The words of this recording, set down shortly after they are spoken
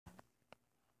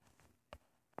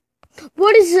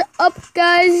What is up,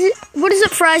 guys? What is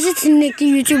up, fries? It's Nick the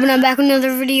YouTube, and I'm back with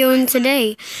another video. And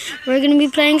today, we're gonna be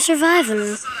playing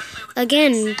Servivel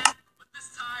again.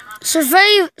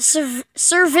 Servivel.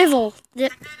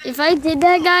 If I did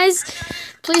that, guys,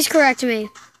 please correct me,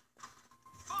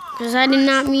 because I did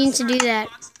not mean to do that.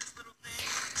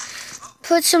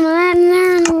 Put some of that in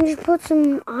there, and then just put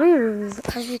some iron,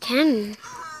 because we can.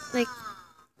 Like,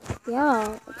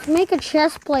 yeah. Let's make a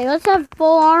chest plate. Let's have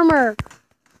full armor.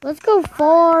 Let's go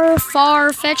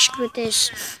far-fetched with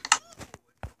this.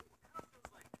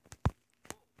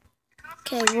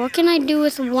 Okay, what can I do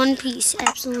with one piece?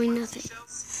 Absolutely nothing.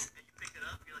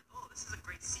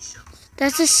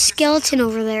 That's a skeleton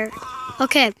over there.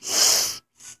 Okay. So,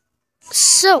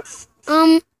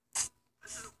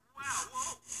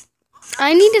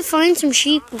 I need to find some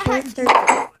sheep before it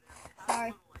starts.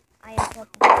 Sorry,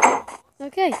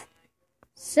 Okay.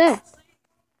 So,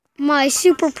 my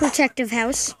super protective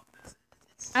house.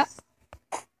 I'm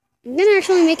gonna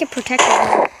actually make it protective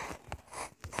now,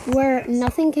 where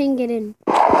nothing can get in.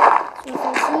 So if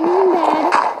I see anything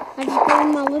bad, I just go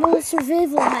in my little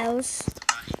survival house.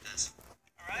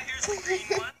 Did you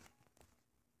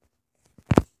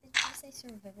say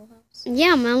survival house?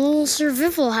 Yeah, my little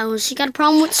survival house. You got a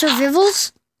problem with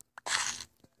survivals?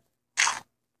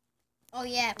 Oh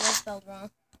yeah, it was spelled wrong.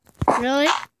 Really?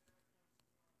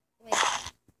 Wait.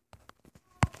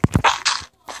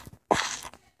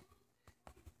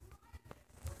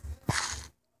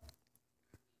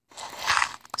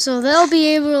 So they'll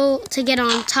be able to get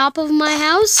on top of my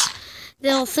house.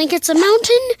 They'll think it's a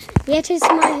mountain, yet it's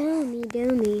my homie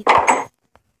dummy.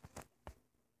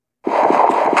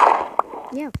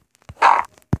 Yeah.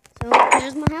 So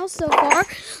there's my house so far.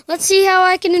 Let's see how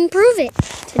I can improve it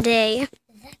today.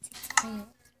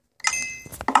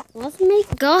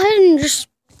 Go ahead and just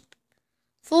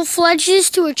full-fledged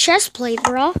this to a chest plate,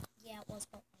 bro. Yeah, it was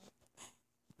spelled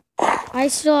wrong. I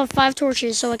still have 5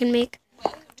 torches, so I can make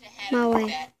my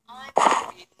way.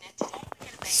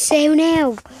 So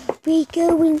now, we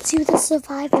go into the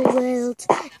survival world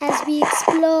as we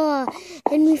explore,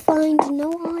 and we find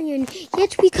no iron.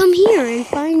 Yet we come here and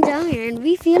find iron.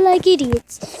 We feel like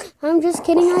idiots. I'm just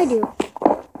kidding, I do.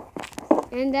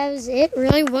 And that was it,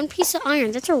 really? 1 piece of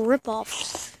iron. That's a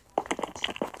ripoff.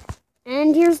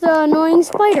 And here's the annoying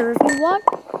spider.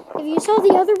 If you saw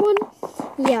the other one,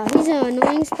 yeah, he's an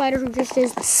annoying spider who just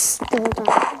is the whole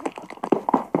time.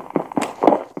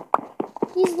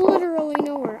 He's literally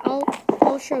nowhere. I'll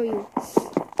show you.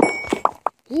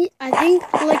 I think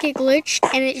like it glitched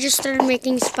and it just started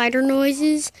making spider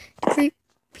noises to creep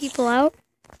people out.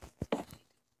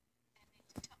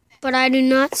 But I do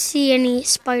not see any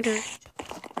spider.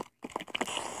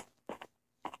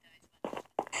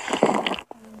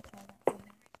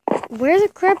 Where the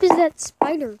crap is that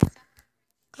spider?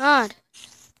 God.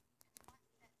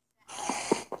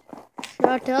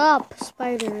 Shut up,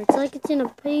 spider. It's like it's in a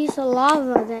piece of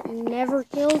lava that never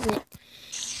kills it.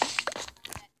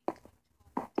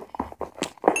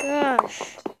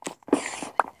 Gosh.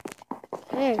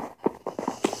 Hey.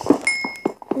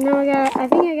 Now I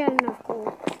think I got enough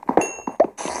coal.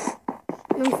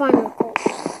 I'm fine with coal.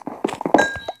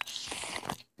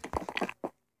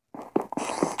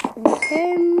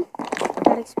 Okay.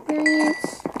 Got experience.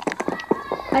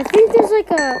 I think there's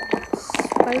like a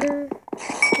spider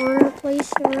corner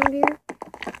place around here.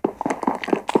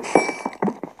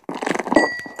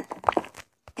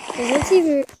 So that's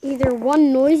either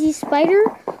one noisy spider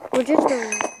or just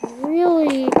a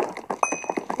really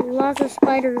lots of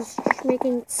spiders just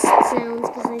making sounds,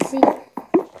 because I see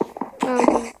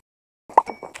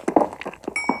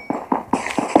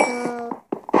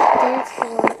dance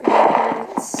floor and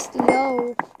it's,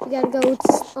 yo, you gotta go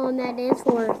on that dance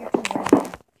floor.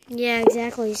 Yeah,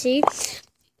 exactly. See?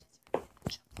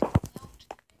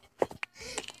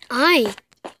 I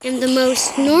am the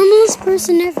most normalest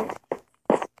person ever.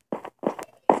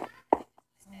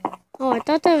 Oh, I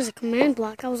thought that was a command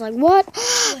block. I was like, what?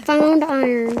 Found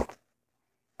iron.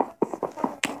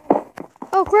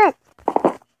 Oh, crap.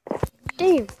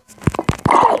 Damn.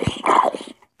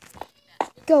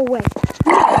 Go away.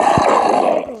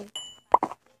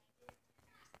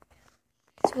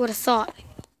 That's what I thought.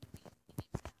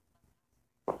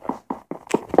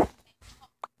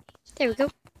 There we go.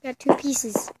 Got 2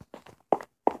 pieces.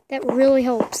 That really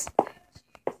helps.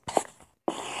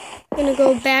 I'm gonna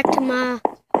go back to my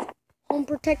home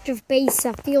protective base.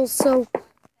 I feel so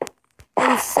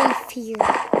unsafe here.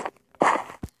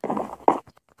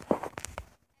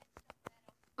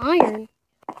 Iron?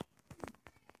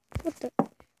 What the?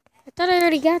 I thought I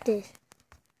already got this.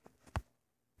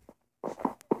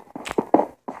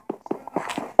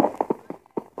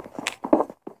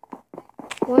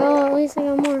 Well, at least I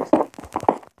got more.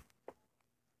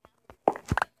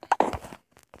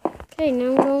 Okay, now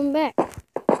I'm going back.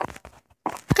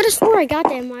 Could have swore I got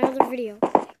that in my other video.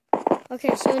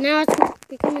 Okay, so now it's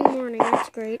becoming morning. That's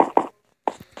great.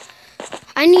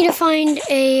 I need to find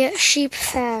a sheep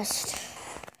fast.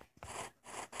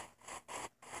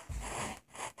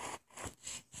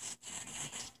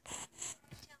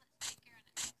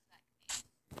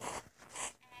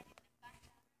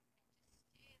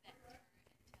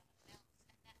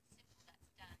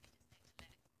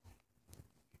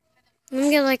 I'm gonna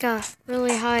get like a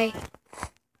really high.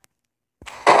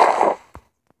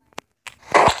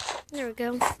 There we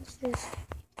go. What's this?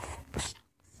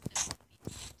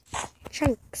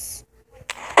 Chunks.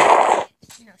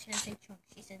 No, she didn't say chunks.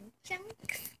 She said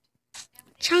chunks.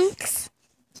 Chunks.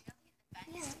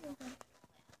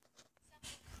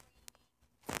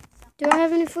 Do I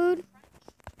have any food?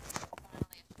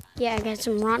 Yeah, I got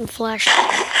some rotten flesh.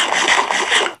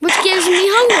 Which gives me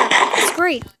hunger. It's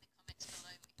great.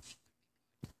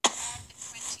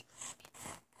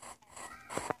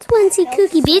 20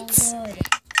 cookie bits.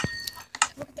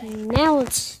 Now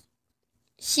let's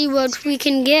see what we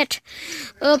can get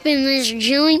up in this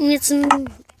joint with some.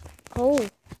 Oh.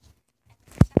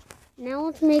 Now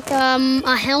let's make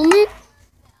a helmet.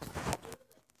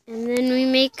 And then we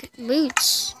make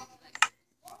boots.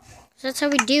 That's how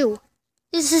we do.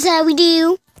 This is how we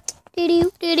do.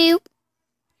 Do-do, do-do.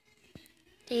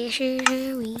 This is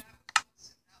how we.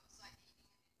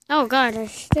 Oh god, I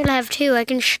still have 2. I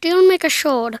can still make a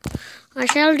sword. I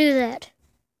shall do that.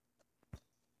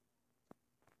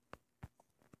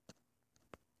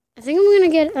 I think I'm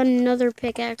gonna get another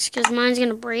pickaxe because mine's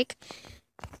gonna break.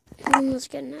 And let's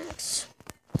get an axe.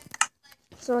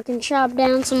 So I can chop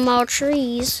down some more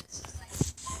trees.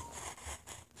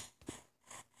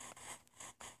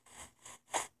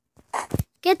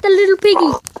 Get the little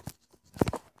piggy.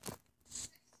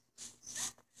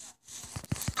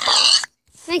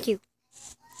 Thank you.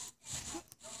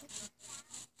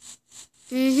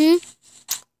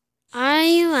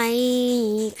 I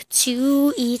like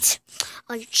to eat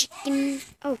a chicken.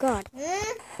 Oh god.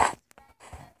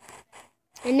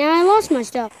 And now I lost my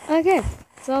stuff. Okay.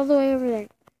 It's all the way over there.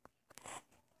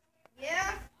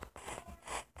 Yeah.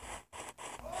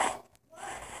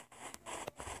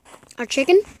 Our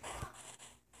chicken?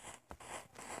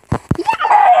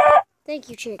 Yeah! Thank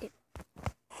you, chicken.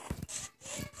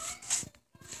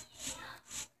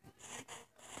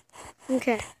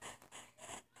 Okay.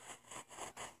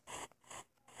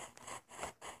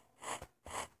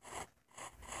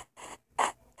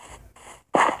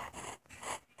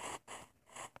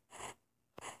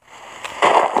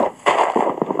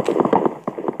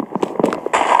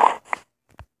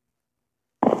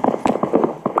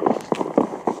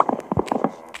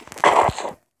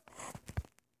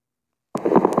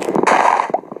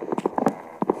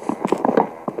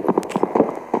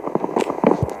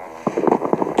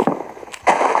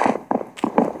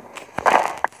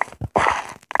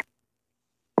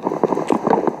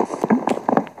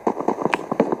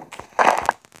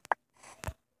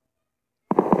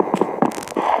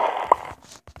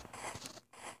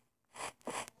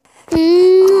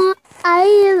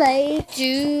 I like to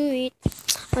eat.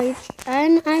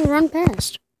 And I run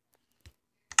past.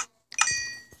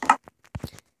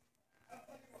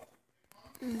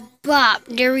 Bop,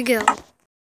 there we go.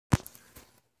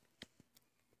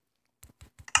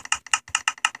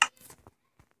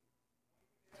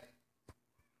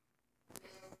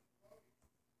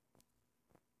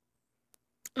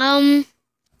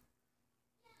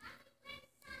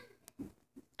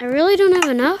 I really don't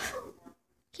have enough.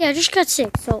 Yeah, I just got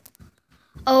 6, so.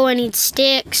 Oh, I need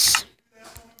sticks.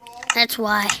 That's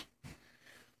why.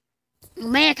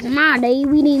 Back in my day,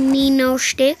 we didn't need no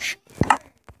sticks.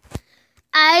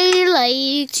 I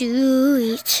like to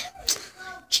eat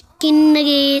chicken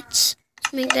nuggets.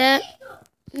 Let's make that.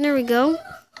 There we go.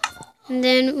 And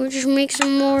then we'll just make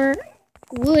some more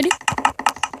wood.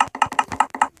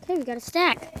 Okay, we got a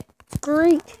stack.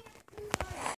 Great.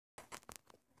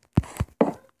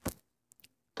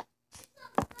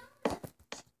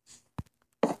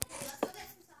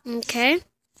 Okay.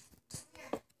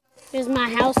 Here's my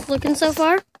house looking so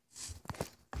far.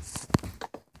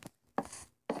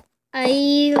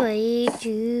 I like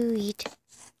to eat.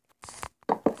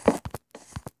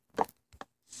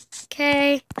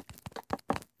 Okay.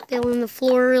 Fill in the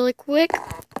floor really quick.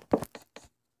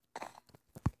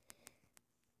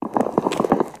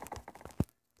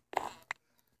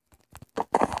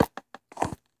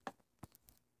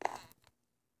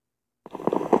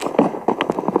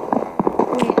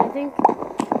 Wait, I think.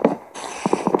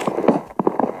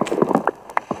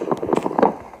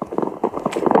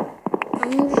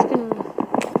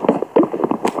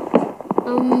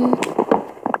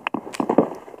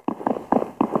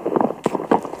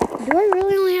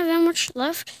 much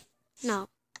left? No.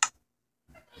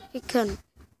 It couldn't.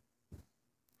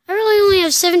 I really only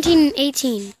have 17 and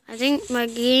 18. I think my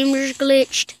game just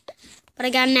glitched. But I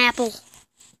got an apple.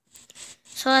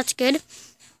 So that's good.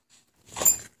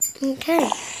 Okay.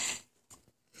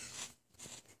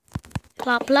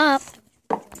 Plop, plop.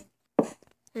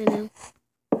 I know.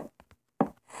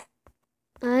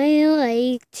 I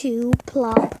like to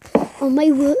plop on my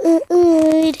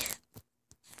wood.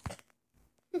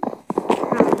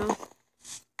 I don't know.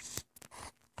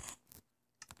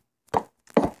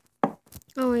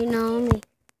 Oh wait, no, let me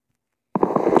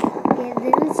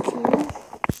get those two.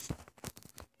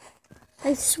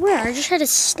 I swear, I just had a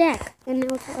stack, and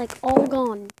now it's like all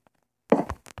gone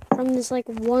from this like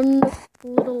one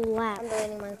little lap. I'm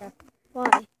deleting Minecraft.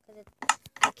 Why? Because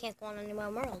I can't go on any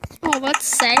more worlds. Oh, that's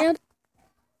sad.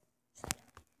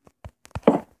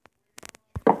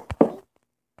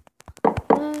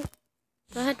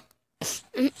 Go ahead.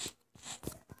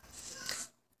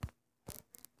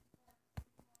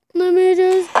 Let me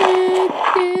just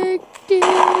dig.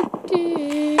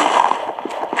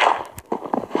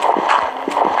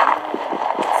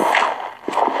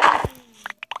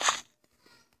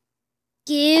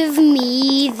 Give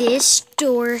me this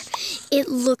door. It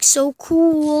looks so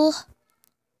cool.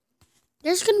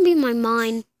 There's gonna be my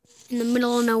mine in the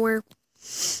middle of nowhere.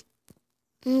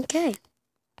 Okay.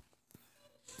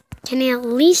 Can I at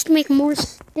least make more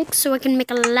sticks so I can make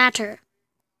a ladder?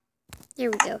 There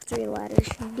we go. 3 ladders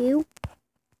should do.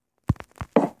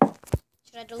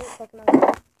 Should I delete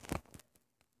Pokemon?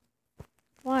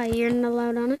 Why? You're not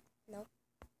allowed on it? No.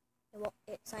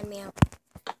 It signed me out.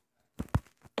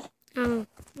 Oh,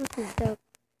 that's dope.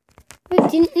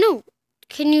 Wait, no.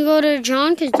 Can you go to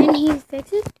John? Because didn't he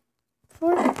fix it?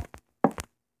 For me?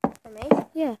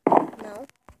 Yeah. No.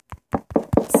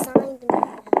 He signed me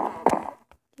out.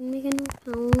 Didn't make a new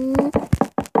account.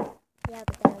 Yeah,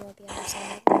 but then I won't be able to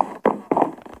sign up.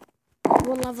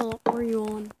 What level are you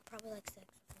on? Probably like 6.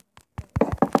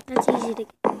 That's easy to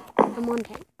get. I'm on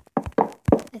 10.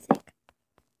 I think.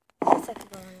 It's like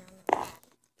going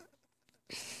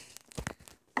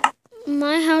on.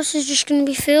 My house is just going to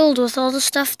be filled with all the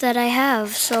stuff that I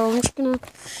have. So I'm just going to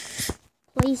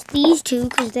place these two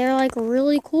because they're like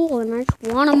really cool. And I just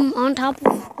want them on top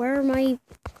of where my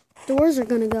doors are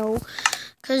going to go.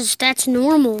 Because that's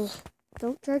normal.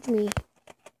 Don't judge me.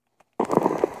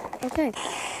 Okay.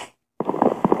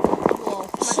 Whoa,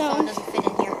 my phone doesn't fit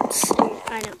in here.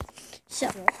 I know. So,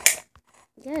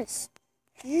 yes.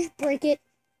 Did you just break it?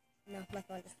 No, my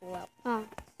phone just flew out. Oh.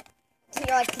 So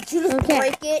you're like, did you just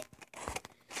break it?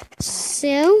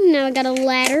 So, now I got a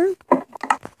ladder.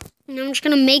 And I'm just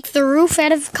going to make the roof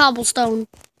out of cobblestone.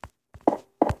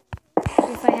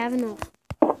 If I have enough.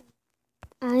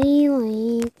 I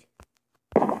like...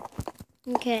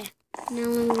 Okay. Now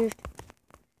let me just...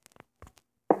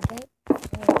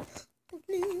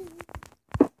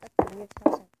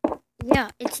 Yeah,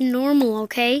 it's normal,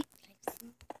 okay?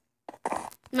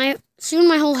 Soon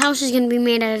my whole house is going to be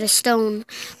made out of stone.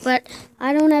 But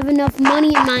I don't have enough money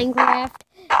in Minecraft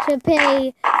to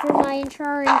pay for my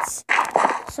insurance.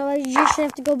 So I just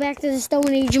have to go back to the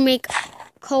Stone Age and make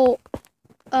coal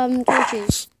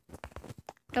torches.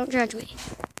 Don't judge me.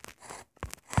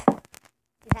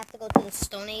 You have to go to the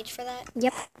Stone Age for that?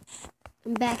 Yep.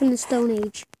 I'm back in the Stone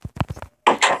Age.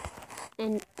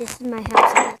 And this is my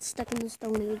house. I got stuck in the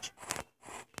Stone Age.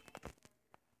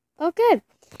 Okay.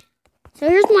 So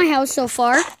here's my house so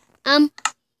far. I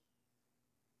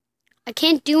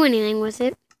can't do anything with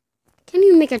it. Can't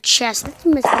even make a chest. That's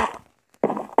messed up.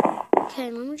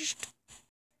 Okay, let me just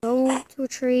go to a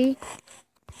tree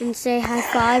and say high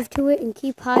five to it and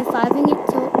keep high fiving it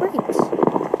till it breaks.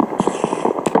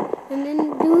 And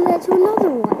then do that to another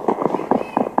one.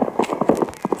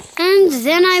 And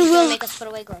then I will make us put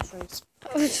away groceries.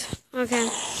 Okay.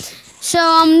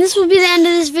 So this will be the end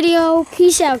of this video.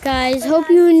 Peace out, guys. Hope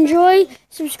you enjoy.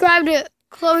 Subscribe to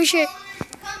Chloe Shit.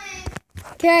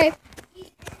 Okay.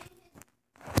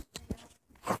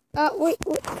 Wait,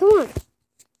 come on.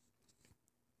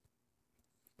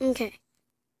 Okay.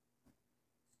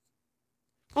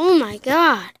 Oh my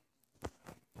God.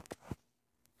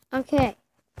 Okay.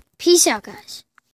 Peace out, guys.